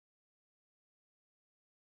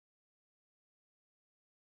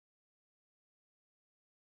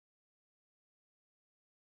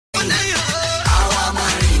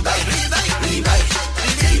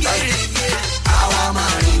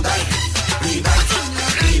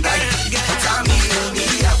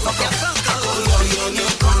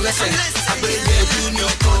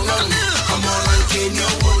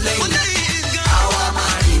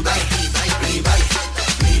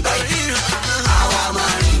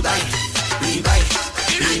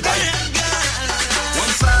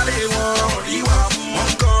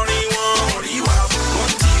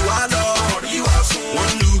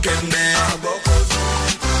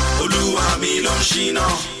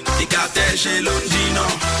Londino,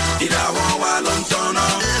 ìràwọ̀ wa ló ń tọ́nà.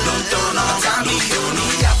 Tàbí òní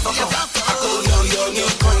àfọkọ̀, àkóyọ yọ ní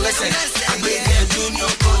ọkàn lẹ́sẹ̀. Àgbẹ̀gẹ̀dù ní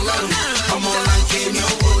ọkàn lọ́rùn, ọmọ láńké ní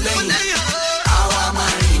owó lẹ́yìn. Àwa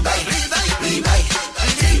máa rìn báyìí, rìn báyìí,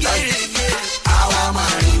 rìn báyìí. Àwa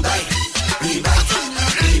máa rìn báyìí, rìn báyìí,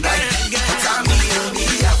 rìn báyìí. Tàbí òní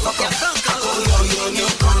àfọkọ̀, àkóyọ yọ ní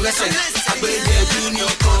ọkàn lẹ́sẹ̀. Àgbẹ̀gẹ̀dù ní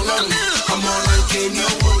ọkàn lọ́rùn, ọmọ láńké ní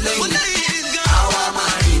owó lẹ́yìn. Àwa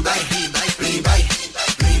máa rìn báyìí, rìn báyìí,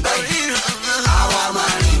 rìn báyìí. Àwa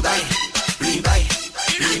máa rìn báyìí, rìn báyìí,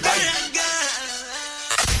 rìn báyìí.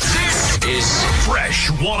 Is Fresh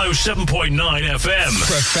 107.9 FM.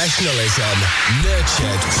 Professionalism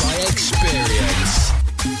nurtured by experience.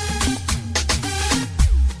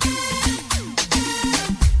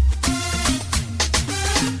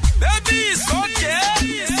 Baby, it's okay.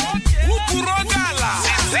 Ukurogala.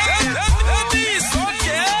 Baby, it's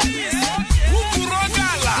okay.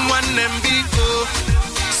 Ukurogala. Mwanembiko,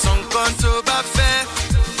 son konto bafe.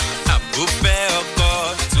 Abupe oko,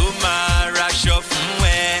 tumara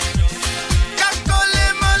shofumwe. Kakole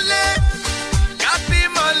mole, kapi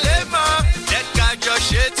mole mo. Deka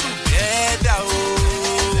joshe together, oh.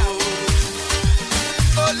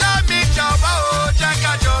 Ola mi jawa, oh,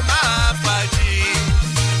 jaka joma faji.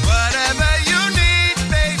 Whatever you need,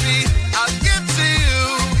 baby, I'll give to you.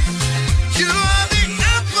 You are the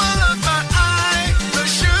apple of my eye, the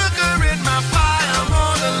sugar in my pie. I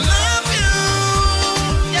wanna love you,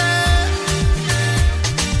 yeah.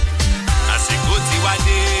 Àsìkò ti wá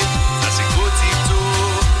dé, àsìkò ti tó,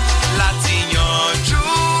 láti yanjú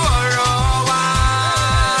ọ̀rọ̀ wa.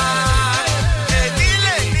 Èmi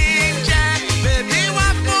lè ní jẹ́, bèbí wá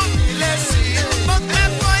fún mi lésì. Mo fẹ́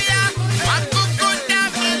bóyá wá kúkú dá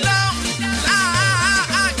mi lóhùn.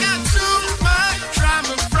 I got too much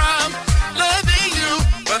drama from loving you,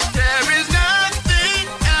 but there is nothing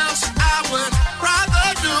else I would rather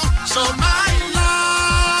do. So my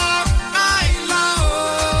love,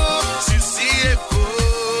 Sisi Eko,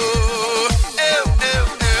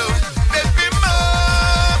 baby mo.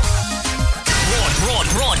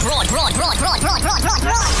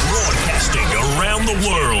 Broadcasting around the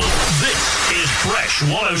world. This is Fresh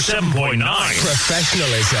 107.9.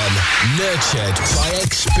 Professionalism nurtured by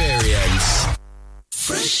experience.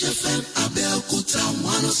 Fresh FM Abeokuta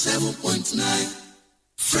 107.9.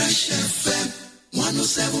 Fresh FM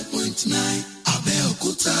 107.9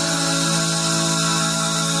 Abeokuta.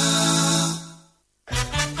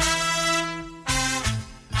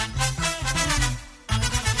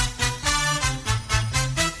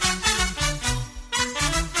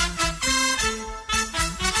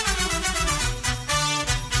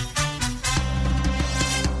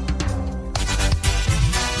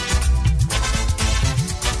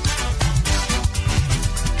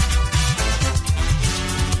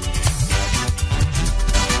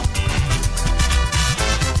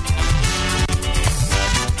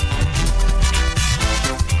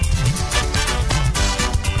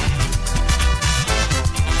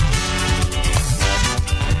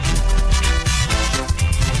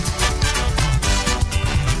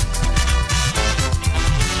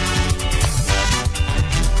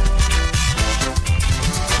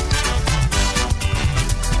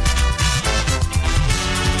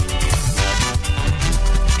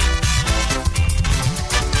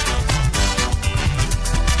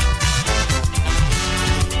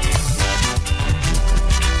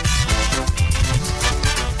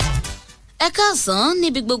 Káàsán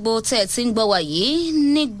níbi gbogbo tẹ́ ẹ ti ń gbọ́ wá yìí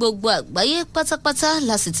ní gbogbo àgbáyé pátápátá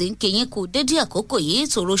la sì ti ń kéyìn kú dédé àkókò yìí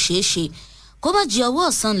tòró ṣeéṣe kó má jí ọwọ́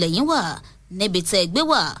ọ̀sán lẹ́yìn wà níbi tẹ́ ẹ gbé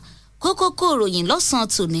wà kókókó ìròyìn lọ́sàn-án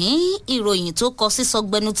tòní ìròyìn tó kọ sí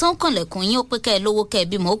sọgbẹnu tán kànlẹ̀kùn yín ó pé ká ẹ lówó ká ẹ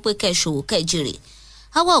bímọ ó pé ká ẹ ṣòwò ká ẹ jèrè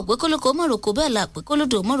àwa ò pé kólókó mọ̀rọ̀kọ bẹ́ẹ̀ la pé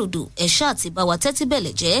kólódò mọ̀rọ̀dò ẹ̀ṣá àti báwa tẹ́tí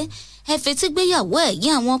bẹ̀lẹ̀ jẹ́ ẹ fetí gbéyàwó ẹ̀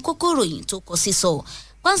yín àwọn kókó ìròyìn tó kọ sí sọ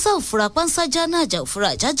pánsá òfura pánsá jáná àjà òfura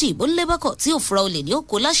àjájì ìbò ńlẹ́bàkọ̀ tí òfura olè ní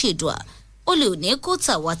òkú láṣẹ̀dùà olè òní kó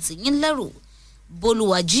tàwa tìyín lẹ́rù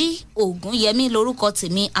bolúwàjí ògúnyẹmí lórúkọ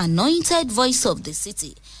tèmi anointed voice of the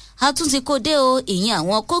city àtúntí kò dé o ìyẹn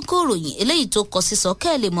àwọn kókó ìròyìn eléyìí tó kọ sí sọ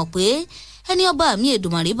kẹ́ ẹ lè mọ̀ pé ẹni ọba mi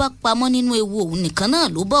Èdùmàrè bá pamọ́ nínú ewu òun nìkan náà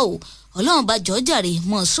ló bọ̀ o ọlọ́run bá jọ jàre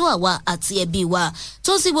mọ̀ sún àwa àti ẹbí wa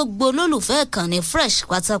tó sì gbogbo olólùfẹ́ kan ní fresh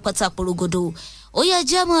pátápátá porogodo ó yẹ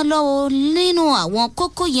jẹ́ mọ́ lọ́wọ́ nínú àwọn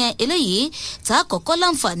kókó yẹn eléyìí tá a kọ́kọ́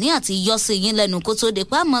láǹfààní àti yọ sí yín lẹ́nu kó tó de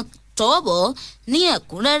pa mọ́ tọwọ́ bọ̀ ní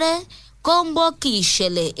ẹ̀kúnrẹ́rẹ́ kọ́ńbọ́ọ̀kì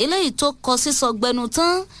ìṣẹ̀lẹ̀ eléyìí tó kọ sísọ gbẹnu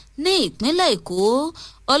tán ní ìpínlẹ̀ Èkó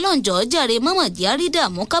ọlọ́njọ́ jàre mọ́mọ̀dí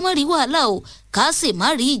àrídàmú kámẹ́rì wàhálà o ká sì má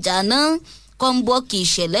rí ìjà náà kọ́ńbọ́ọ̀kì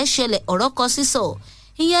ìṣẹ̀lẹ̀ ṣẹlẹ̀ ọ̀rọ̀ kọ sísọ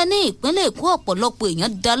ìyẹn ní ìpínlẹ̀ Èkó ọ̀pọ̀lọpọ̀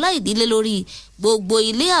èèyàn dá láìdílé lórí gbogbo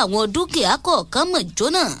ilé àwọn dúkìá kọ̀ọ̀kan mọ̀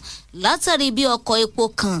jóná látàrí bí ọkọ̀ epo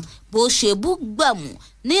kan bó ṣe bú gbàmù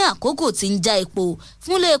ní àkókò tí ń já epo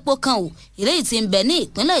fúnlé epo kan ò eléyìí tí ń bẹ ní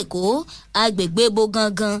ìpínlẹ̀ Èkó agbègbè bo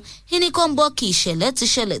gangan ìníkànbọ́ọ̀kì ìṣẹ̀lẹ̀ ti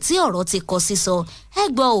ṣẹlẹ̀ tí ọ̀rọ̀ ti kọ sísọ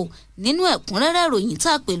ẹgbọ́ ò nínú ẹ̀kúnrẹ́rẹ́ ìròyìn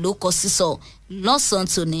tá a pè ló kọ sísọ lọ́sàn-án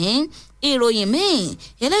tòní ìròyìn míì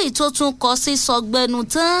eléyìí tó tún kọ sísọ gbẹnu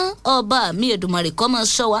tán ọba mi Èdùmàrè kọ́ mọ́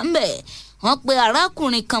ṣọ́ wa ń bẹ̀ wọ́n pe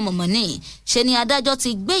arákùnrin kan mọ̀mọ́ ní ṣe ni adájọ́ ti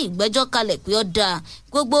gbé ìgbẹ́jọ́ kalẹ̀ pé ó dáa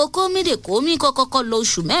gbogbo kómìdèkómì kọ́kọ́kọ́ lo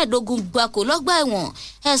oṣù 15 gbáko lọ́gbà ẹ̀wọ̀n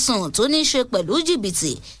ẹ̀sùn tó ní í ṣe pẹ̀lú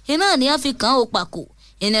jìbìtì iná ni wọ́n fi kàn ó pàkó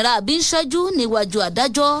ìnira àbí ń ṣẹ́jú níwájú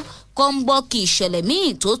adájọ́ kọ́ńbọ́ọ̀kì ìṣẹ̀lẹ̀ míì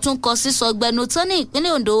tó tún kọ sísọ gbẹnu tán ní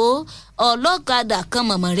ìpínlẹ̀ Ondo ọlọ́kadà kan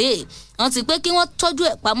mọ̀mọ́ rè wọ́n ti pé kí wọ́n tọ́jú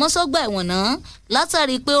ẹ̀ pamọ́ sọ́gbà ẹ̀wọ̀n náà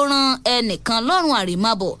látàrí pé ó ran ẹnìkan lọ́rùn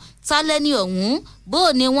àrèmábọ̀ tálẹ́ni ọ̀hún bó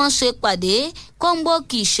ni wọ́n ṣe pàdé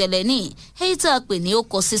kọ́ńbọ́ọ̀kì ìṣẹ̀lẹ̀ ní èyí tá a pè ní ó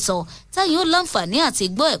kọ sísọ táyìn ó láǹfààní àti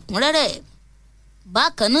gbọ́ ẹ̀kúnrẹ́rẹ́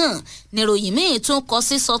bákan náà níròyìn míì tún kọ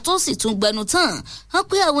sísọ tó sì tún gbẹnu tán wọ́n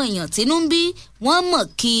pé àwọn èèyàn tínú ń bí wọ́n mọ̀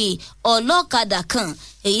kí ọlọ́kadà kan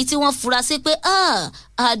èyí tí wọ́n fura sí pé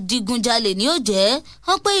adigunjalè ni ó jẹ́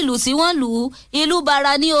wọ́n pé ìlú tí wọ́n lù ìlú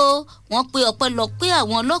bara ni o wọ́n pé ọpẹ́lọpẹ́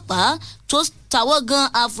àwọn ọlọ́pàá tó tàwọ́ gan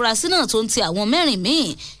afurasí náà tó ń ti àwọn mẹ́rin míì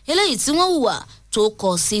eléyìí tí wọ́n hùwà tó kọ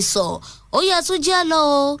sísọ ó yẹ tún jẹ́ lọ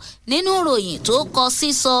o nínú ìròyìn tó kọ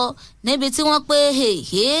sísọ níbi tí wọ́n pé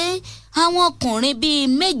àwọn ọkùnrin bíi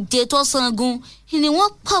 7 tó sangun ni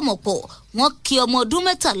wọ́n pàmọ̀pọ̀ wọ́n kí ọmọ ọdún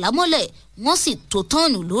 13 mọ́lẹ̀ wọ́n sì tó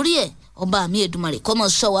tọ́ọ̀nù lórí ẹ̀ ọba mi Èdùmàrè kọ́ mọ́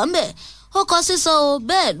sọ wá ń bẹ̀ ó kọ sísọ o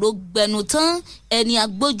bẹ́ẹ̀ ló gbẹnu tán ẹni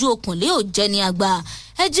agbójú okùnlé ò jẹ́ ni àgbà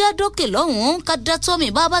ẹ jẹ́ dókè lọ́hùn-ún ká dá tọ́mì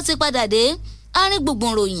bá bá ti padà dé àárín gbogbo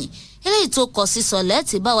ròyìn eléyìí tó kọ sísọ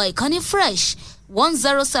lẹ́ẹ̀tì bá wa ìkànnì fresh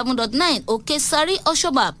 107.9 òkè sáré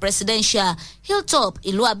ọ̀ṣọ́bà presidential hilltop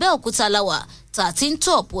ìlú Abẹ́òkúta láwà 13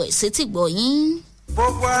 top ẹ̀ sétí gbọ̀yìn.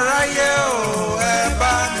 gbogbo aráyé o ẹ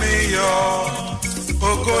bá mi yọ̀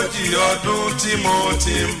ogójì ọdún tí mo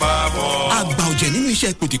ti ń bá bọ̀. àgbà ọ̀jẹ̀ nínú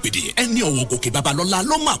iṣẹ́ pèdèpèdè ẹni ọ̀wọ̀ Gòkè Babalọ́lá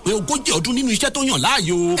ló mà pé ogójì ọdún nínú iṣẹ́ tó yàn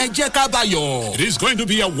láàyò ẹ jẹ́ ká bá yọ̀. It is going to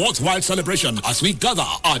be a worthwhile celebration as we gather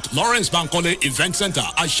at Lawrence Bankole Event Center,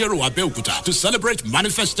 Ashero, Abeokuta, to celebrate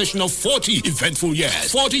manifestation of 40 eventful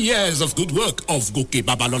years. 40 years of good work of Gòkè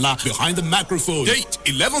Babalọ́lá behind the microphone. Date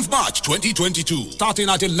 11th March 2022, starting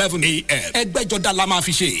at 11 a.m. ẹgbẹ́jọdá la máa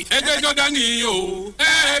fi ṣe. ẹgbẹ́jọdá ni o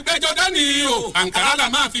ẹgbẹ́jọdá ni o àǹkárá la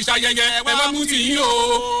máa fi ṣayẹyẹ ẹ wá mú ti yín o.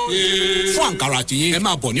 fún àǹkárá tiyín ẹ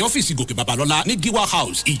máa bọ̀ ní ọ́fíìsì Gòkè Babalọ́lá ní Giwa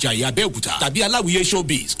House Ìjàyè Abẹ́òkúta tàbí Aláwìyé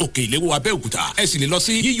Showbiz Òkè Ìléwó Abẹ́òkúta ẹ sì lè lọ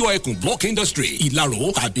sí Yíyọ Ẹkùn Block Industry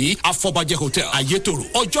Ìlaró tàbí Afọbajẹ Hotel Ayétòrò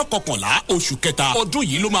ọjọ́ 11 oṣù kẹta ọdún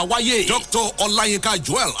yìí ló máa wáyé. Dr. Ọláyínká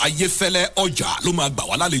Joel Ayéfẹ́lẹ́ ọjà ló máa gbà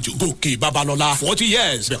wá lálejò. Gòkè Babalọ́lá 40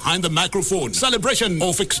 years behind the microphone, celebration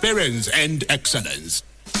of experience and excellence.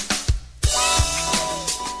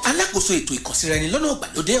 alákòóso ètò ìkànsíra ẹni lọ́nà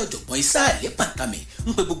ìgbàlódé ọ̀jọ̀gbọ́n Isa Ali Pantami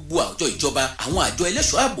ń pe gbogbo àjọ ìjọba àwọn àjọ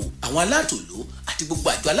ẹlẹ́ṣọ́ ààbò àwọn alátòló àti gbogbo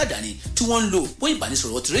àjọ aládàáni tí wọ́n ń lo òpó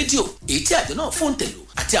ìbánisọ̀rọ̀ ti rédíò èyí tí àjọ náà fóun tẹ̀lò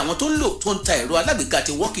àti àwọn tó ń lò tó ń ta ẹ̀rọ alágbèéká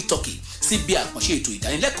ti walkie-talkie síbi àkànṣe ètò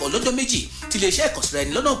ìdánilẹ́kọ̀ọ́ lọ́jọ́ méjì tí iléeṣẹ́ ìkànsíra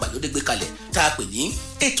ẹni lọ́nà ìgbàlódé gbé kalẹ̀ tá a pè ní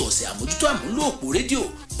ètò ọ̀sẹ̀ àmójútó àmúlò òpó rédíò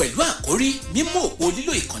pẹ̀lú àkórí mímú òpó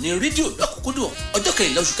lílo ìkànnì rédíò lọ́kùnkúndùn. ọjọ́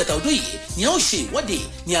 14 oṣù kẹta ọdún yìí ni a ó ṣe ìwọ́de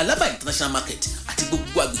ní Alábà International Market àti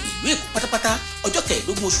gbogbo agbègbè ìlú Èkó pátápátá. ọjọ́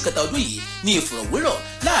 15 oṣù kẹta ọdún yìí ni ìfọ̀rọ̀wérọ̀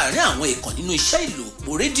láàárín àwọn ìkànnì nínú iṣẹ́ ìlò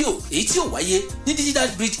òpó rédíò èyí tí ó wáyé ní Digital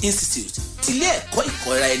Bridge Institute ti ilé ẹ̀kọ́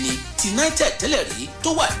ìkọ́ra ẹni ti united tẹ́lẹ̀ rí tó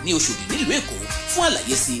wà ní Òṣòdì nílùú Èkó. fún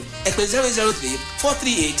àlàyé sí ẹ pè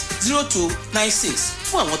 003-438-0296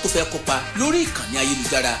 fún àwọn tó fẹ́ kópa lórí ìkànnì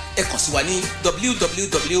ayélujára ẹ kàn sí wa ní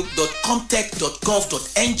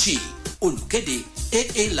www.comtech.gov.ng. olùkéde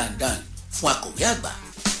AA Landan fún akọ̀wé àgbà.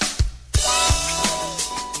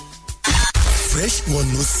 Fresh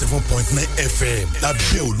 107.9 FM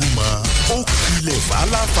lábẹ́ Olúmọ ó kilẹ̀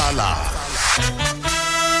fàlàfàlà.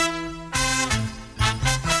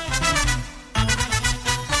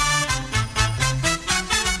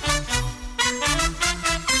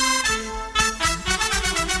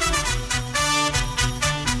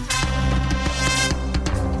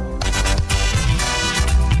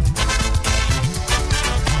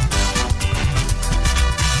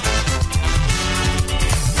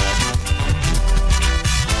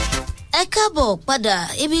 káàbọ̀ padà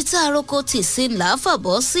ibi tá a roko tì sí là á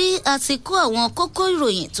fàbọ̀ sí àti kó àwọn kókó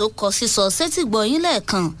ìròyìn tó kọ sísọ sétí gbọ̀yìn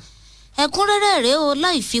lẹ́ẹ̀kan ẹ̀kúnrẹ́rẹ́ rèé o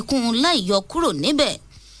láì fikún láì yọ kúrò níbẹ̀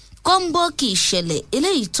kọ́ńbọ́ọ̀kì ìṣẹ̀lẹ̀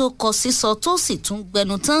eléyìí tó kọ sísọ tó sì tún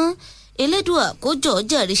gbẹnu tán elédùà kó jọ̀ọ́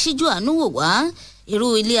jàre síjú àánú wò wá irú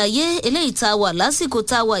ilé ayé eléyìí tá a wà lásìkò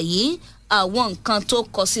tá a wà yìí àwọn nǹkan tó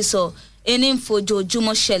kọ sísọ ẹni ń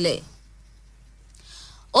fojoojúmọ́ ṣẹlẹ̀.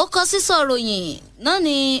 ó kọ sísọ ròyìn náà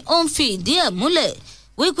ni ó ń fi ìdí ẹ̀ múlẹ̀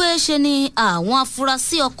wípé ṣe ni àwọn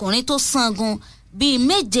afurasí ọkùnrin tó sangun bíi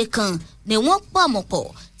 7 kan ni wọ́n pàmòpọ̀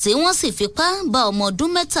tí wọ́n sì fipá bá ọmọ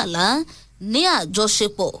ọdún 13 ní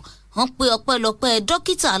àjọṣepọ̀. wọ́n pe ọpẹ́lọpẹ́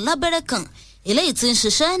dókítà alábẹ́rẹ́ kan eléyìí tí ń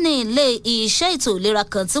ṣiṣẹ́ ní ilé iṣẹ́ ètò ìlera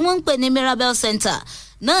kan tí wọ́n ń pè ní Mirabel Center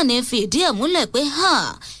náà ní fi ìdí ẹ̀ múlẹ̀ pé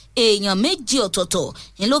èèyàn 2 ọ̀tọ̀ọ̀tọ̀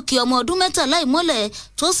ń ló kí ọmọ ọdún 13 ìmọ́lẹ̀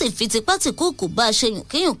tó sì fi tipátìkúùkù bá a ṣe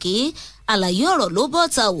yùnkíyùnkí. àlàyé ọ̀rọ̀ ló bọ́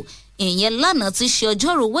ta ò ìyẹn lánàá ti ṣe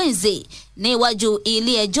ọjọ́rú Wednesday níwájú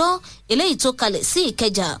ilé ẹjọ́ eléyìí tó kalẹ̀ sí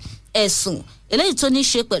Ìkẹjà. ẹ̀sùn eléyìí tó ní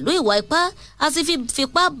ṣe pẹ̀lú ìwà ipá àti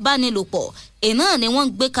fipá bánilòpọ̀ iná ni wọ́n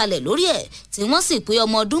gbé kalẹ̀ lórí ẹ̀ tí wọ́n sì pé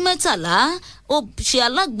ọmọ ọdún 13 ó ṣe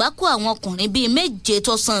alágbàkó àwọn ọkùnrin bíi 7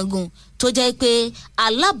 tó sangun tó jẹ́ pé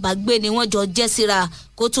alábàágbé ni wọ́n jọ jẹ́ síra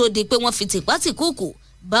kó tó di pé wọ́n fi tìpátìkúùkù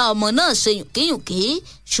bá ọmọ náà ṣe yùnkíyùnkí.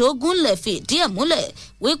 Ṣógún lẹ̀ fi ìdí ẹ̀ múlẹ̀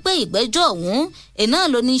wípé ìgbẹ́jọ́ ọ̀hún iná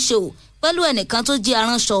ló ní ṣe ò pẹ̀lú ẹnìkan tó jẹ́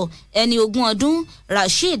aránṣọ ẹni 20 ọdún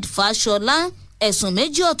Rasheed Fáṣọlá. ẹ̀sùn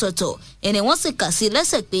 2 ọ̀tọ̀ọ̀tọ̀ ẹni wọ́n sì kà sí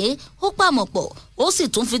lẹ́sẹ̀ pé ó pàmọ̀pọ̀ ó sì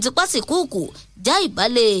tún fi tipátìkúùkù já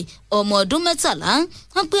ìbálẹ̀ ọmọ ọdún 13.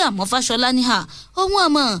 wọ́n pé àmọ́ Fáṣọlá ní ohun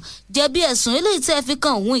àmọ́ jẹ̀bi ẹ̀sùn eléyìí tẹ́ fi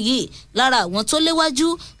kan òun yìí lára àwọn tó léwájú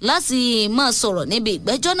láti máa sọ̀rọ̀ níbi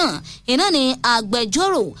ìgbẹ́jọ́ náà iná ni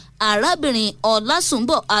agbẹjọ́rò arábìnrin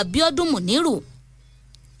Ọlásùnbọ̀ Abíọ́dún Mùnírù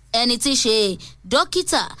ẹni tí í ṣe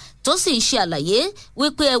dókítà tó sì ń ṣe àlàyé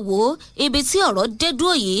wípé ẹ wò ó ibi tí ọ̀rọ̀ dé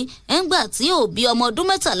dúró yìí ẹ̀ǹgbà tí òbí ọmọ ọdún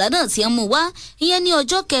 13 náà ti ń mú wá ìyẹn ní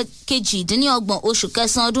ọjọ́ 28 oṣù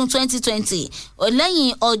kẹsàn-án ọdún 2020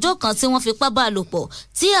 lẹ́yìn ọjọ́ kan tí wọ́n fipá bá a lò pọ̀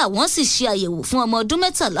tí àwọn sì ṣe àyẹ̀wò fún ọmọ ọdún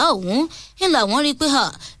 13 ọ̀hún ń làwọn rí i pé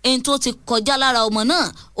ẹni tó ti kọjá lára ọmọ náà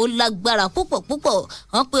ó lágbára púpọ̀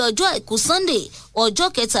wọ́n pe ọjọ́ àìkú Sunday ọjọ́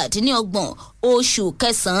 27 oṣù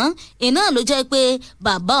kẹsàn-án iná ló jẹ́ pé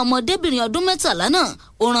bàbá ọmọdébìnrin ọdún 13 náà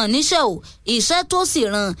ó rán níṣẹ́ ò iṣẹ́ tó sì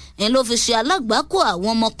rán ẹ̀ ló fi ṣe alágbàákò àwọn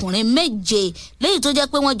ọmọkùnrin 7 léyìí tó jẹ́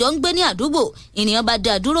pé wọ́n jọ ń gbé ní àdúgbò ènìyàn bá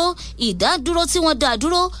dá dúró ìdádúró tí wọ́n dá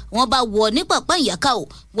dúró wọ́n bá wọ̀ ní pàpá ìyáká ò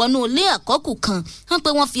wọnú ilé àkọ́kù kan wọ́n pé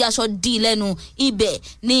wọ́n fi aṣọ dí lẹ́nu ibẹ̀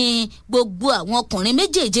ní gbogbo àwọn ọkùnrin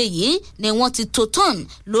méjèèjì yìí ni wọ́n ti tó tán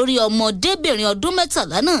lórí ọmọdébìnrin ọdún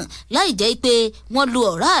 13 náà láì jẹ́ pé wọ́n lu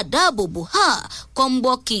ọ̀rá àdáàbòbò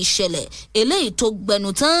kọ́ńbọ́ kì í ṣẹlẹ̀ eléyìí tó gbẹnu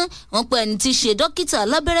tán wọ́n pé ẹni tí í ṣe dókítà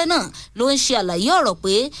alábẹ́rẹ́ náà ló ń ṣe àlàyé ọ̀rọ̀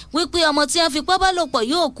pé wípé ọmọ tí wọ́n fipá bá lò pọ̀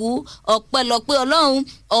yóò kú ọpẹ́lọpẹ́ Ọlọ́run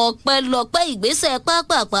ọpẹ́lọpẹ́ ìgbésẹ̀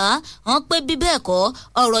pápápá wọ́n pé bí bẹ́ẹ̀ kọ́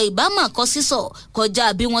ọ̀rọ̀ ìbámu kọ sísọ kọjá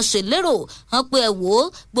bí wọ́n ṣe lérò wọ́n pé ẹ wò ó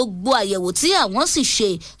gbogbo àyẹ̀wò tí àwọn sì ṣe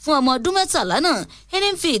fún ọmọ ọdún 13 náà ẹni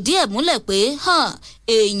ń fi ìdí ẹ̀ múlẹ̀ pé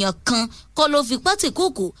èèyàn kan kọ́ ló fi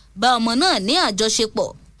pátìkúùkù bá ọmọ náà ní àjọṣepọ̀.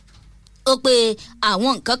 ó pé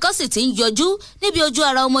àwọn nǹkan kan sì ti ń yọjú níbi ojú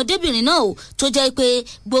ara ọmọdébìnrin náà o tó jẹ́ pé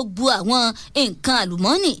gbogbo àwọn nǹkan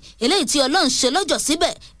àlùmọ́ọ́nì eléyìí tí Ọlọ́run ṣe lọ́jọ́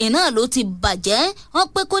síbẹ̀ iná ló ti bàjẹ́. wọ́n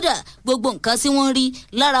pé kódà gbogbo nǹkan tí wọ́n rí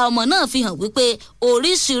lára ọmọ náà fi hàn wípé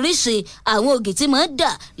oríṣiríṣi àwọn ògì tí máa ń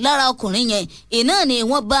dà lára ọkùnrin yẹn iná ni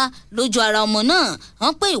wọ́n bá lójú ara ọmọ náà.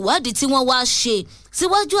 wọ́n pé ìwádìí tí wọ́n wá ṣe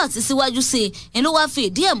síwájú àti síwájú sí i ló wá fi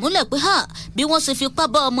ìdí ẹ̀ múlẹ̀ pé bí wọ́n ṣe fipá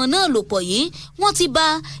bá ọmọ náà lò pọ̀ yìí wọ́n ti bà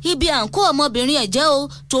ibi à ń kó ọmọbìnrin ẹ̀ jẹ́ o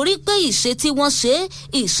torí pé ìṣe tí wọ́n ṣe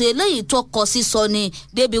ìṣe léyìí tó kọ sísọ ni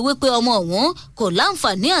débi wípé ọmọ ọ̀hún kò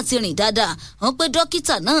láǹfààní àti rìn dáadáa. wọ́n pé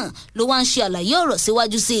dókítà náà ló wá ń ṣe àlàyé ọ̀rọ̀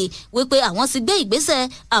síwájú sí i wípé àwọn ti gbé ìgbésẹ̀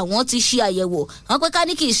àwọn ti ṣe àyẹ̀wò. wọ́n pé ká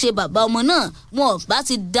ní kì í ṣe bàbá ọmọ náà wọn ò bá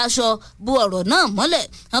ti daṣọ bu ọ̀rọ̀ náà mọ́lẹ̀.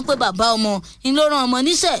 wọ́n pé bàbá ọmọ ń ló rán ọmọ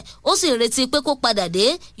níṣẹ́ ó sì retí pé kó padà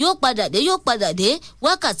yóò padà dé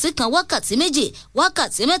wákàtí kan wákàtí méjì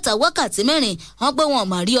wákàtí mẹ́ta wákàtí mẹ́rin wọ́n pé wọn ò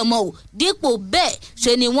mà rí ọmọ o dípò bẹ́ẹ̀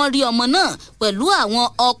ṣe ni wọ́n rí ọmọ náà pẹ̀lú àwọn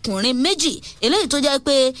ọkùnrin 2 eléyìí tó jẹ́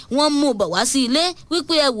pé wọ́n mú bọ̀ wá sí ilé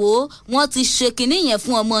wípé ẹ wò ó wọ́n ti ṣe kinní yẹn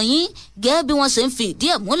fún ọmọ yín gẹ́gẹ́ bí wọ́n ṣe ń fi ìdí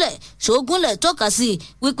ẹ̀ múlẹ̀. Ṣógúnlẹ̀ tọ́ka sí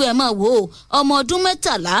wípé ẹ máa wò ó ọmọ ọdún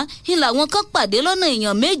 13 ń làwọn kan pàdé lọ́nà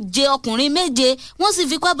èèyàn 7 ọkùnrin 7 wọ́n sì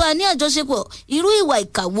fipá bá a ní àjọṣepọ̀ irú ìwà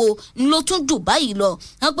ìkàwò ló tún dù báyìí lọ.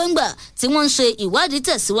 wọ́n pé ńgbà tí wọ́n ń ṣe ìwádìí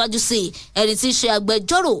tẹ̀síwájú sí i ẹni tí í ṣe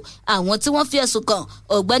agbẹjọ́rò àwọn tí wọ́n fi ẹ̀sùn kàn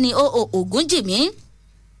ọ̀gbẹ́ni Ògúnjìmí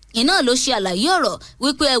iná ló ṣe àlàyé ọ̀rọ̀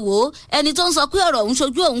wípé ẹ wò ó ẹni tó ń sọ pé ọ̀rọ̀ òun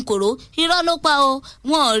ṣojú òun kòró irọ́ ló pa o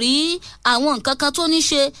wọn ò rí àwọn nǹkan kan tó ní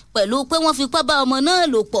ṣe pẹ̀lú pé wọ́n fipá bá ọmọ náà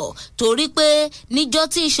lò pọ̀ torí pé níjọ́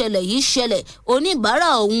tí ìṣẹ̀lẹ̀ yìí ṣẹlẹ̀ oníbàárà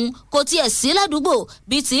òun kò tiẹ̀ sí ládùúgbò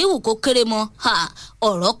bíi ti ìwù kó kéré mọ́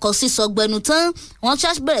ọ̀rọ̀ kọ sísọ gbẹnu tán wọ́n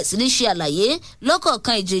bẹ̀rẹ̀ sí ní ṣe àlàyé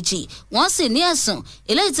lọ́kọ̀ọ̀kan ìjèjì wọ́n sì ní ẹ̀sùn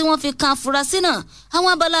eléyìí tí wọ́n fi kan afurasí náà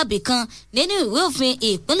àwọn abálábì kan nínú ìwé òfin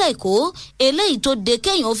ìpínlẹ̀ Èkó eléyìí tó de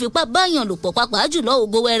kéèyàn ó fipá báyàn lò pọ̀ pàápàá jùlọ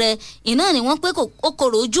ògo wẹrẹ iná ni wọ́n pé ó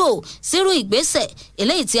kòrò ojú ò sírú ìgbésẹ̀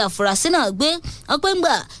eléyìí tí afurasí náà gbé wọ́n pé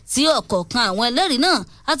ńgbà tí ọ̀kọ̀ọ̀kan àwọn ẹlẹ́rìí náà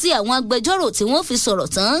àti àwọn agbẹjọ́rò tí wọ́n fi sọ̀rọ̀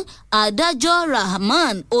tán adájọ́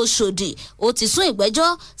Rahman Oshodi ó ti sún ìgbẹ́jọ́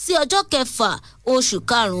sí ọjọ́ 6 oṣù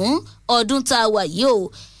karùn-ún ọdún tá a wà yìí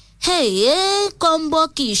o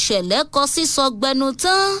kọ́ńbọ́ọ̀kì ìṣẹ̀lẹ̀ kọ sísọ gbẹnu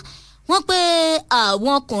tán wọ́n pé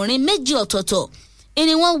àwọn ọkùnrin méjì ọ̀tọ̀ọ̀tọ̀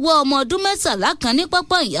ni wọ́n wọ́ ọmọ ọdún 13 kan ní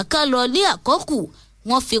pápá ìyáká lọ ilé àkọ́kù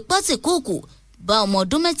wọ́n fi pátíkùkù bá ọmọ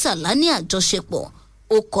ọdún 13 ní àjọṣepọ̀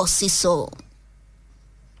ó kọ sísọ.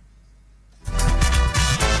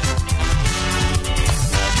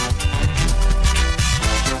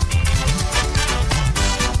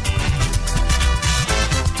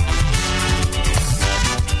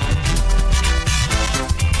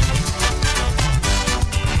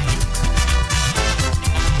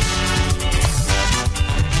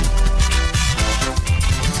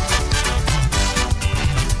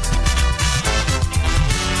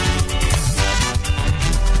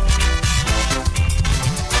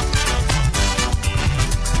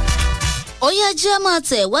 jẹ́ máa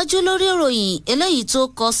tẹ̀ wájú lórí ìròyìn eléyìí tó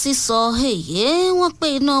kọ sísọ wọ́n pé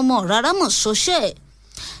iná ọmọ rárá mọ̀ ṣọṣẹ́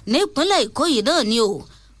nípínlẹ̀ Èkó yìí náà ni o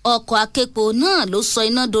ọkọ̀ akẹ́pọ̀ náà ló sọ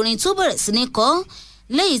iná dorin tó bẹ̀rẹ̀ sí ní kọ́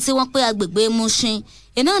léyìí tí wọ́n pé agbègbè Mushin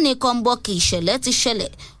iná ní kọ́ńbọ́ọ̀kì ìṣẹ̀lẹ̀ ti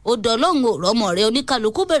ṣẹlẹ̀ ó dọ̀lọ́hún òrọ́mọ rẹ̀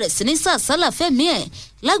oníkálukú bẹ̀rẹ̀ sí ní sàsálà fẹ́mi ẹ̀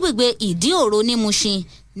lágbègbè ìdí òro ní Mushin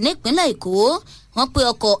nípínlẹ̀ Èkó wọ́n pé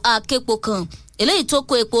ọkọ̀ akẹ́pọ̀ kan eléyìí tó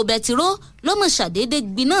kó epo bẹtiró ló mọ̀ ṣàdédé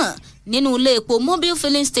gbiná nínú ilé epo mobile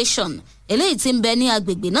filling station eléyìí tí ń bẹ ní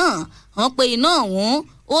agbègbè náà wọ́n pé iná ọ̀hún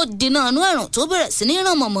ó dínà inú ẹ̀rùn tó bẹ̀rẹ̀ sí ní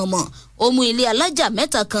ràn mọ̀mọ̀mọ̀ ó mú ilé alájà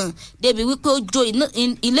mẹ́ta kan débi wípé ó jó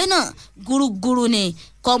ilé náà gúrúgúrú ni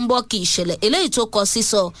kọ́ńbọ́ọ̀kì ìṣẹ̀lẹ̀ eléyìí tó kọ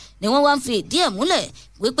sísọ ni wọ́n wá ń fi ìdí ẹ̀ múlẹ̀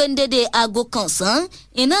wípé ń dédé aago kan sàn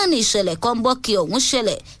iná ní ìṣẹ̀lẹ̀ kọ́ńbọ́ọ̀kì ọ̀hún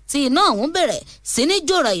ṣẹlẹ̀ tí iná ọ̀hún bẹ̀rẹ̀ sí ní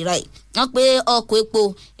jó ràìràì wọ́n pé ọkọ̀ epo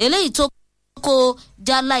eléyìí tó kó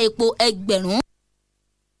jálá epo ẹgbẹ̀rún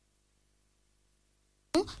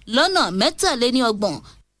lọ́nà 23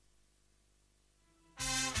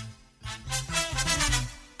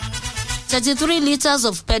 33 litres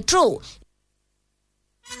of petrol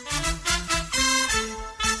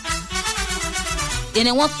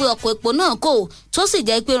ìní wọ́n pe ọkọ̀ epo náà kò tó sì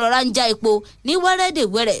jẹ́ pé rọra ń já epo ní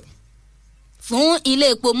wẹ́rẹ́dẹ̀wẹ́rẹ́ fún ilé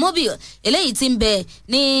epo mobile eléyìí tí ń bẹ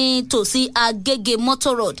ní tòsí Agége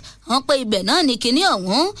Motor Road wọ́n pé ibẹ̀ náà ní kinní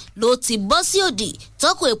ọ̀hún ló ti bọ́ sí òdì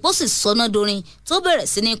tọ́kọ̀ epo sì sọnà dorin tó bẹ̀rẹ̀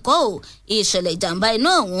sí ní kọ́ ò ìṣẹ̀lẹ̀ ìjàmbá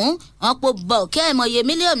iná ọ̀hún wọ́n pò bá òkè àìmọye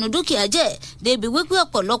mílíọ̀nù dúkìá jẹ́ débi wípé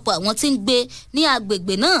ọ̀pọ̀lọpọ̀ àwọn tí ń gbé ní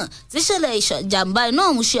agbègbè náà tíṣẹ̀lẹ̀ ìjàmbá iná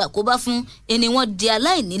ọ̀hún ṣe àkóbá fún ẹni wọ́n di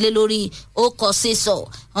aláìnílé lórí ó kọ sísọ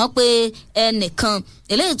wọ́n pé ẹnìkan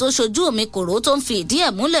eléyìí tó ṣojú omi kòró tó ń fi ìdí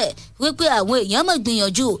ẹ̀ múlẹ̀ wípé àwọn èèyàn mọ̀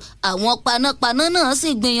gbìyànjú àwọn panápaná náà sì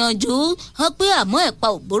gbìyànjú wọ́n pé àmọ́ ẹ̀pa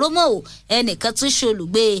ògbóró mọ́ ò ẹnìkan tí ṣe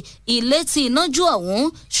olùgbé ilé tí iná jó ọ̀hún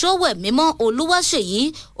ṣówẹ̀ mímọ́ Olúwaṣèyí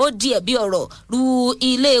ó di ẹ̀bi ọ̀rọ̀ ru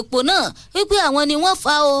ilé epo náà wípé àwọn ni wọ́n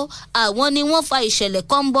fa o àwọn ni wọ́n fa ìṣẹ̀lẹ̀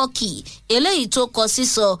kọ́ńbọ́ọ̀kì eléyìí tó kọ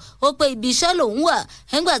sísọ ó pé ibi iṣẹ́ lòun wà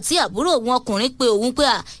nígbà tí àbúrò òun ọkùnrin pé òun pé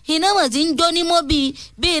iná mọ̀ ti ń jó ní mọ́bì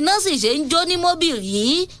bí iná sì ṣe ń jó ní mọ́bì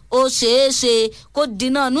yìí ó ṣeé ṣe kó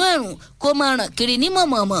dínà inú ẹ̀rùn kó máa ràn kiri ní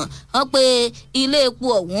mọ̀mọ̀mọ̀ wọ́n pé ilé epo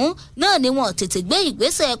ọ̀hún náà ni wọ́n tètè gbé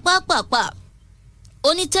ìgbésẹ̀ pápápá ó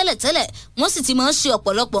ní tẹ́lẹ̀tẹ́lẹ̀ wọ́n sì ti máa ń ṣe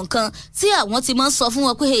ọ̀pọ̀lọpọ̀ nǹkan tí àwọn ti máa ń sọ fún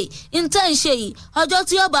wọn pé n tẹ́ ń ṣe yìí ọjọ́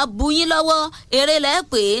tí ọba bu yín lọ́wọ́ eré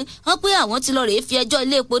lẹ́ẹ̀pẹ́ wọ́n pé àwọn ti lọ rèé fi ẹjọ́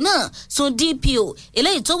ilé epo náà sùn DPO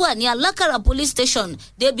eléyìí tó wà ní Alákàrà police station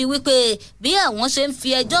débi wípé bí àwọn ṣe ń fi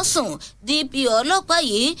ẹjọ́ sùn DPO ọlọ́pàá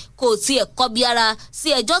yìí kò tiẹ̀ kọbi ara sí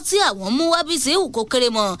ẹjọ́ tí àwọn mú wá bí sí ìhùkó kéré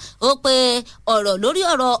mọ́ ó pé ọ̀rọ̀ lórí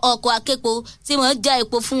ọ̀rọ̀ ọkọ̀ akẹ́po tí wọ́n já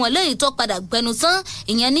epo fún wọn lẹ́yìn tó padà gbẹnu tán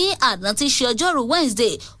ìyẹn ní àná tí ṣe ọjọ́rú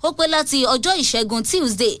Wednesday ó pé láti ọjọ́ ìṣẹ́gun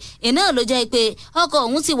Tuesday iná ló jẹ́ pé ọkọ̀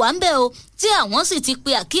ọ̀hún ti wà ń bẹ̀ o tí àwọn sì ti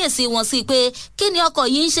pe àkíyèsí wọn sí pé kí ni ọkọ̀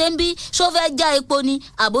yìí ń ṣe ń bí ṣó fẹ́ já epo ni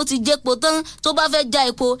àbó ti jẹ́po tán tó bá fẹ́ já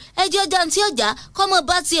epo ẹjẹ́ ọjà tí ọjà kọ́mọ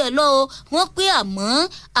bá tiẹ̀ lọ o wọ́n pé àmọ́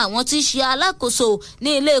àwọn tí ṣe alákòóso ní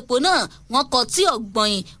ilé epo náà wọ́n kọ tí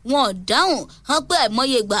ọ̀gbọ̀nyìn wọn ò dáhùn wọ́n pé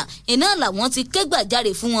àìmọye ìgbà iná làwọn ti ké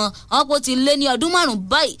gbàjarè fún wọn wọ́n pé ó ti lé ní ọdún 5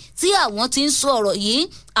 báyìí tí àwọn ti ń sọ ọ̀rọ̀ yìí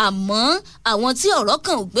àmọ́ àwọn tí ọ̀rọ̀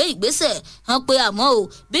kan ò gbé ìgbésẹ̀ hàn pé àmọ́ o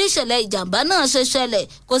bí ìṣẹ̀lẹ̀ ìjàmbá náà ṣe ṣẹlẹ̀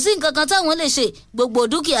kò sí nǹkan kan táwọn lè ṣe gbogbo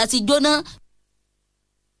dúkìá ti jóná.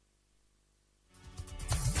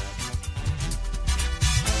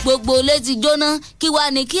 gbogbo ilé ti jóná kí wàá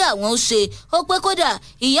ní kí àwọn ó ṣe ó pé kódà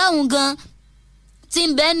ìyá òun gan tí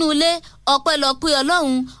ń bẹ́nu ilé ọpẹ́lọpẹ́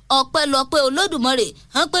ọlọ́run ọpẹ́lọpẹ́ olódùmarè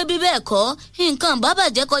hàn pé bí bẹ́ẹ̀ kọ́ nǹkan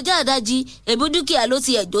bábàjẹ́ kọjá àdájí èbú dúkìá ló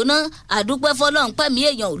ti ẹ̀jóná àdúpẹ́ fọlọ́run pẹ̀mí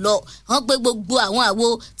èèyàn ò lọ hàn pé gbogbo àwọn àwo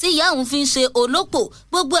tí ìyá òun fi ń ṣe olópò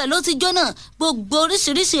gbogbo ẹ̀ ló ti jóná gbogbo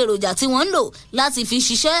oríṣiríṣi èròjà tí wọ́n ń lò láti fi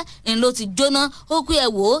ṣiṣẹ́ ń ló ti jóná ó pé ẹ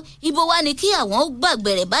wò ó ibo wá ni kí àwọn ó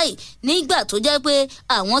gbàgbẹ̀rẹ̀ báyìí nígbà tó jẹ́ pé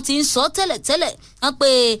àwọn ti ń sọ tẹ́lẹ̀tẹ́lẹ̀ hàn pé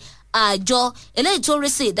àjọ eléyìí tó rí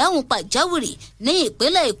sí ìdáhùn pàjáwìrì ní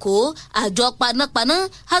ìpínlẹ̀ èkó àjọ panápaná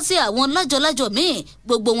àti àwọn lájọlájọ míì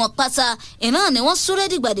gbogbo wọn pátá iná ni wọ́n súré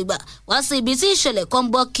dìgbàdìgbà wá sí ibi tí ìṣẹ̀lẹ̀ kan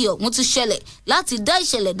bọ́ kí ọ̀hún ti ṣẹlẹ̀ láti dá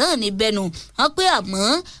ìṣẹ̀lẹ̀ náà ní bẹnu hàn pé àmọ́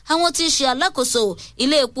àwọn tí í ṣe alákòóso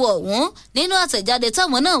ilé epo ọ̀hún nínú àtẹ̀jáde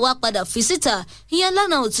táwọn náà wá padà fi síta ìyẹn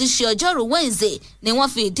lánàá ò ti ṣe ọjọ́rú Wednesday ni wọ́n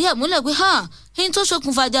fi ìdí ẹ̀ múlẹ̀ pé ẹni tó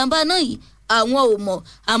ṣokùnfà jàǹbá náà yìí àwọn ò mọ̀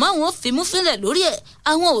àmọ́ àwọn ò fimú fínlẹ̀ lórí ẹ̀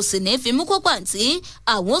àwọn ò sì ní fimú kó pàǹtí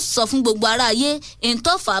àwọn ò sọ fún gbogbo ará ayé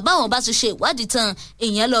ìtọ́fà báwọn bá ti ṣe ìwádìí tán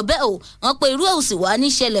ìyẹn lọ bẹ́ẹ̀ o wọ́n pe irú ẹ̀ ò sì wá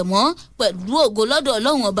níṣẹ̀lẹ̀ mọ́ pẹ̀lú ògo lọ́dọ̀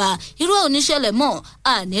ọlọ́run ọba irú ẹ̀ ò níṣẹ̀lẹ̀ mọ́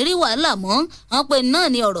ànírí wàhálà mọ́ wọ́n pe náà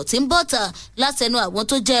ni ọ̀rọ̀ tí ń bọ́ta látẹnu àwọn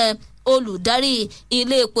tó jẹ́ olùdarí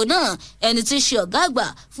ilé epo náà ẹni tí í ṣe ọ̀gá àgbà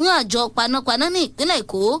fún àjọ panápaná ní ìpínlẹ̀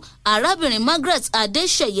èkó arábìnrin Margaret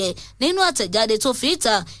Adéṣeyẹ nínú àtẹ̀jáde tó fi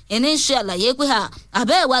ìta ẹni ń ṣe àlàyé pé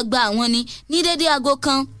àbẹ́ ẹ̀ wá gba àwọn ní dédé aago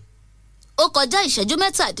kan ó kọjá ìṣẹ́jú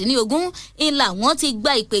 17 ìlà wọn ti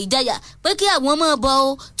gba ìpè ìjáyà pé kí àwọn máa bọ̀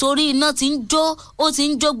ọ́ torí iná ti ń jó ó ti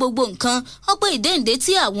ń jó gbogbo nǹkan ó pé ìdéǹdé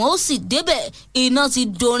tí àwọn ó sì débẹ̀ iná ti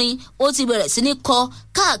dorin ó ti bẹ̀rẹ̀ sí ní kọ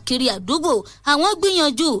káàkiri àdúgbò àwọn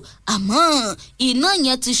gbìyànjú àmọ́ iná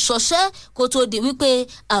yẹn ti ṣọṣẹ́ kó tó di wípé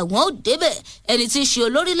àwọn ó débẹ̀ ẹni tí í ṣe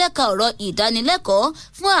olórí lẹ́ka ọ̀rọ̀ ìdánilẹ́kọ̀ọ́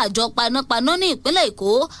fún àjọ panápaná ní ìpínlẹ̀ èkó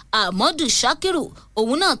Ahmadu Shakiru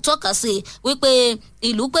òun náà tọ́ka sí wípé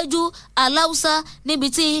ìlú péjú aláùsá níbi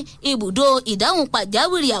tí ibùdó ìdáhùn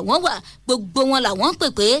pàjáwìrì àwọn wà gbogbo wọn làwọn ń pè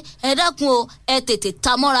pé ẹ dákun o ẹ tètè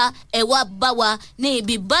ta mọ́ra ẹ wá bá wa ní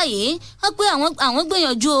ibi báyìí wọ́n pé àwọn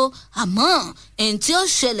gbìyànjú o àmọ́ ẹni tí ó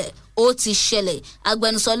ṣẹlẹ̀ ó ti ṣẹlẹ̀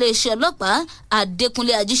agbẹnusọ iléeṣẹ́ ọlọ́pàá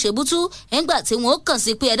Adékúnlé Ajíṣebútú nígbà tí wọ́n kàn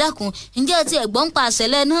sí pé ẹ dákun ǹjẹ́ tí ẹ̀gbọ́n pa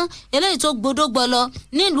àṣẹlẹ̀ náà eléyìí tó gbódógbọ lọ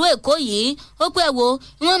nílùú Èkó yìí ó pẹ́ wo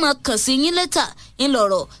wọ́n máa kàn sí yín létà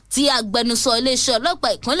ńlọrọ̀ tí agbẹnusọ iléeṣẹ́ ọlọ́pàá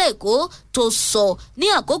ìpínlẹ̀ Èkó tó sọ ní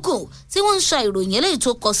àkókò tí wọ́n ń ṣa ìròyìn eléyìí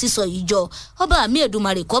tó kọ sísọ yìí jọ ọba mi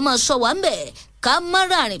Èdùmàrè kó máa ṣọ́ wa ń bẹ̀ ká má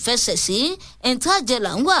rárìn fẹsẹ̀ sí ẹ̀ńtàjẹ̀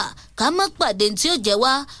là ń wà ká má pàdé tí ó jẹ́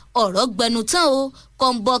wá ọ̀rọ̀ gbẹnu tán o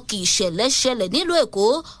kọ́ńbọ́ọ̀kì ìṣẹ̀lẹ̀ ṣẹlẹ̀ nílùú Èkó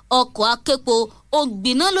ọkọ̀ aképo ó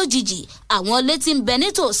gbiná lójijì àwọn ilé tí ń bẹ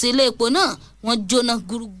nítòsí ilé epo náà wọ́n jóná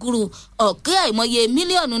gúrúgúrú ọ̀kẹ́ àìmọye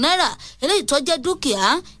mílíọ̀nù náírà eléyìí tó jẹ́ dúkìá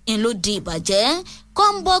ń ló di ìbàjẹ́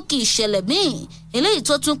kọ́ńbọ́ọ̀kì ìṣẹ̀lẹ̀ míì eléyìí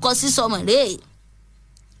tó tún kọ sí sọmọ̀rẹ́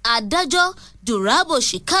adájọ́ Durabo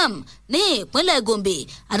Shikam ní ìpínlẹ̀ Gombe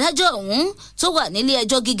adájọ́ ọ̀hún tó wà nílé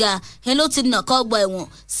ẹjọ́ gíga ẹ ló ti nàkọ́ ọgbà ẹ̀wọ̀n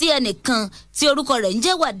sí ẹnìkan tí orúkọ rẹ̀ ń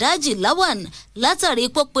jẹ́ Wàdájì Lawan látàrí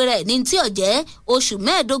pópẹ́ rẹ̀ ní tí ọ̀jẹ́ oṣù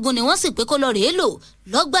 15 ni wọ́n sì pé kó lọ rèé lò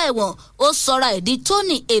lọ́gbà ẹ̀wọ̀n ó sọra ìdí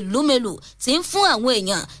Tony Elumelu tí ń fún àwọn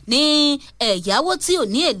èèyàn ní ẹ̀yáwó tí ò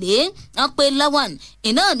ní èlé wọn pé Lawan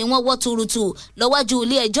iná ni wọ́n wọ́ tuurutu lọ́wájú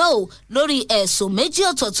ilé ẹjọ́ ò lórí ẹ̀sùn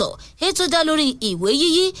 2 ọ̀tọ̀ọ̀tọ̀ ètò dá lórí ìwé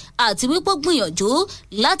yíyí àti wípé gbìyànjú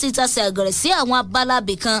láti tasẹ̀ àgẹ̀rẹ̀ sí àwọn abala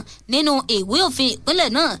bìkan nínú ìwé òfin ìpínlẹ̀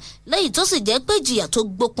náà lẹ́yìn tó sì jẹ́ pé ìjìyà tó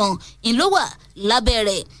gbópọn ìlówà lábẹ́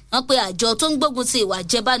rẹ̀ wọ́n pe àjọ tó ń gbógun ti ìwà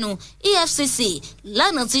jẹbánu EFCC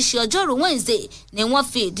lánàá ti ṣe ọjọ́rú Wednesday ni wọ́n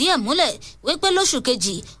fi ìdí ẹ̀ múlẹ̀ wípé lóṣù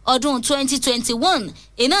kejì ọdún 2021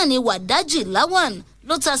 iná ni Wàdájì Lawan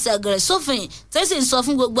ló tasẹ̀ àgẹ̀rẹ̀ sófin tẹ́sí ń sọ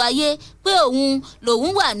fún gbogbo ayé pé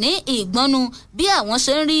lòun wà ní ìgbọ́nu bí àwọn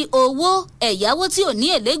ṣe ń rí owó ẹ̀yáwó tí ò ní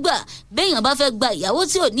èlé gbà béèyàn bá fẹ́ gba ìyàwó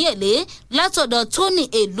tí ò ní èlé látọ̀dọ̀ Tony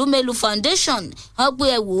Elumelu Foundation wọ́n pe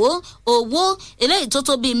ẹ̀ wò ó owó eléyìí tó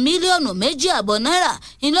tó bíi mílíọ̀nù 2.5 náírà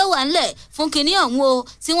ńlọ́wà ńlẹ̀ fún kinní ọ̀hún o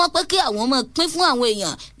tí wọ́n pẹ́ kí àwọn ọmọ pín fún àwọn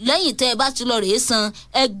èèyàn lẹ́yìn tẹ́ ẹ bá ti lọ rèé san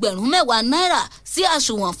 10,000 náírà sí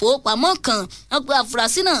àsùnwọ̀n fowópamọ́ kan wọ́n pe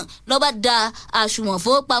àfúrásì náà ló bá da àsùnwọ̀n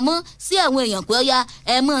fowópamọ́ sí àwọn èèyàn pé ó yá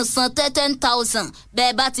ẹ máa san 10,000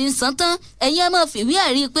 bẹ́ẹ̀ bá ti ń san tán ẹ̀yin ẹ máa fìwé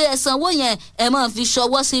ẹ̀rí pé ẹ sanwó yẹn ẹ máa fi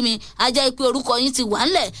ṣọwọ́ sí mi ajá pé orúkọ yín ti wà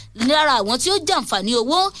ńlẹ̀ lára àwọn tí ó jàǹfààní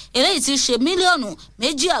owó eléyìí ti ṣe mílíọ̀nù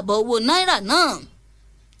 2.5 owó náírà náà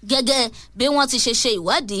gẹ́gẹ́ bí wọ́n ti ṣe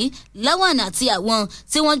ìwádìí Lawan àti àwọn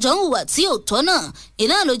tí wọ́n jọ ń hùwà tí ò tọ́ náà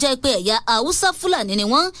iná ló jẹ́ pé ẹ̀yà Haúsá Fúlàní ni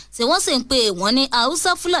wọ́n tí wọ́n sì ń pè wọ́n ní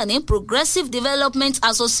Haúsá Fúlàní Progressive Development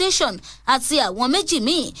Association àti àwọn méjì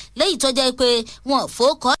míì lẹ́yìn tó jẹ́ pé wọ́n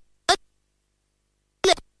fòókọ́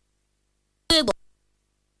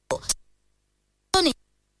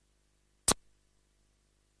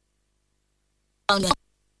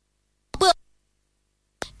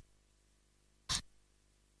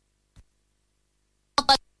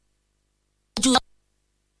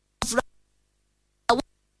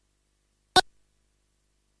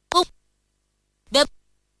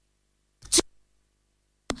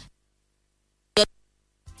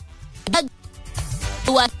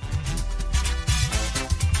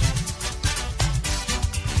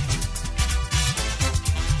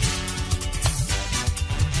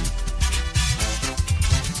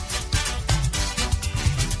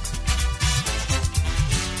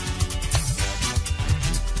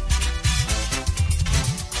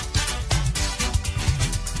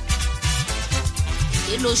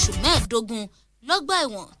lóṣù mẹ́ẹ̀ẹ́dógún lọ́gbà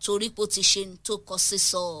ẹ̀wọ̀n torí pé ó ti ṣe ní tó kọ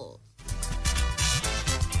sísọ.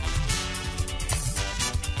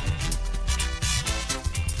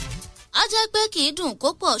 a jẹ́ pé kì í dùn kó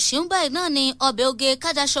pọ̀ ṣíún báyìí náà ni ọbẹ̀ oge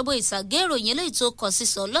kájàṣọ́bọ̀ ìsàgé ìròyìn eléyìí tó kọ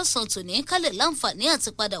sísọ lọ́sàn-án tòní kálẹ̀ láǹfààní àti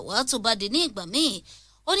padà wá tó bá di ní ìgbà míì.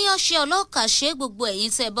 ó ní ọṣẹ ọlọ́kà ṣe gbogbo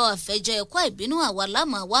ẹ̀yin tẹ́ bá wà fẹ́ jẹ ẹ̀kọ́ ìbínú àwa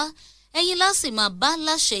lámà wá ẹ̀yin lásì máa bá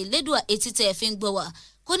láṣẹ ìlédùà etí tẹ́ ẹ fi ń gbọ́ wá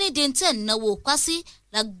kó ní dèntẹ́ náwó pásí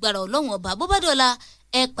lágbára ọlọ́run ọba bó bá dọ̀la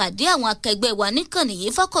ẹ pàdé àwọn akẹgbẹ́ wa níkànnì yìí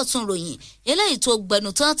fákọ̀tún ròyìn eléyìí tó gbẹnu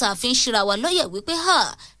tán tá a fi ń ṣíra wa lọ́yẹ̀ wípé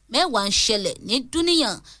mẹ́wàá ń ṣẹlẹ̀ ní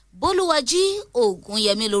dúníyàn bólúwájí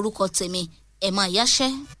ògúnyẹmí lórúkọ tèmi ẹ máa yáṣẹ́.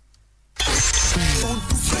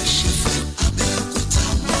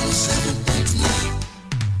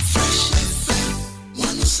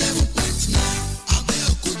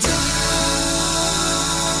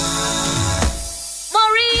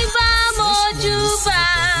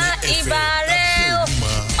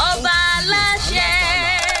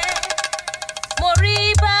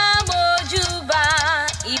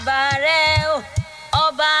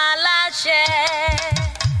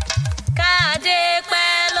 káàdé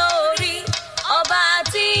pẹ́ lórí ọba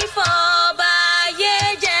tí fọba yé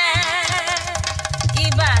jẹ́ kí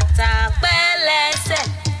bàtà pẹ́ lẹ́sẹ̀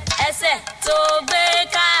ẹsẹ̀ tó gbé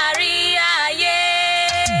kárí ayé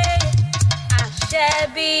àṣẹ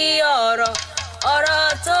bí ọ̀rọ̀ ọ̀rọ̀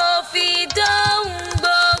tó fi dóhùn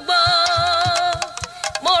gbogbo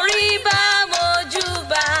mo rí bá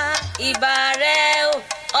mojúbà ìbà rẹ̀ o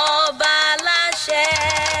ọba láṣẹ.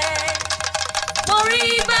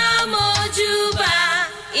 Moriba mojuba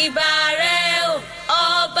ibare o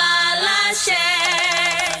ọba láṣẹ.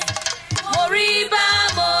 Moriba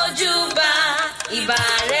mojuba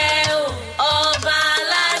ibare o ọba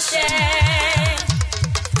láṣẹ.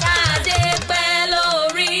 Káàdé pẹ́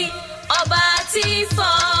lórí ọba tí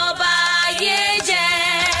fọba yé jẹ́.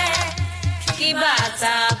 Kí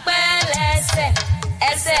bàtà pẹ́ lẹ́sẹ̀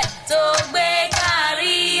ẹsẹ̀ tó gbé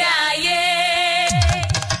kárí ayé.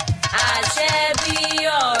 Àṣẹ bí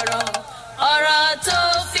ọ̀rọ̀ ọ̀rọ̀ tó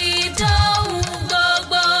fi dóhùn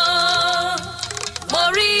gbogbo.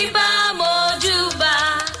 Moriba mojúbà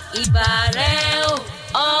ìbà rẹ̀ o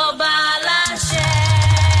ọba láṣẹ.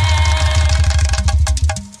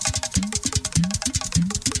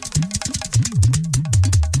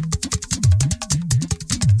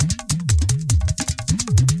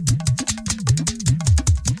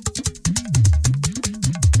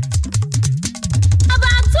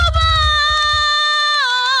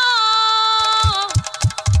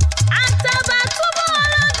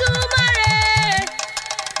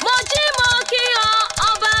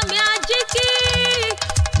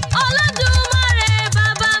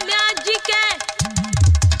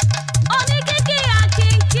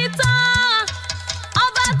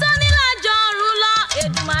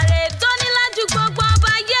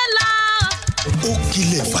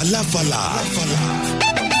 Falafala.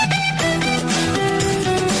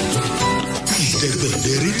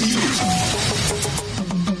 Ìdẹ̀gbẹ̀dẹ̀ rédíò.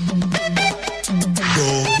 Gbọ́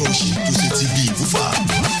òṣì tó ṣe ti bí ìbúfà.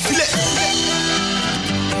 Filẹ̀.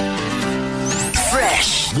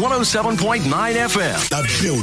 Fresh 107.9 FM.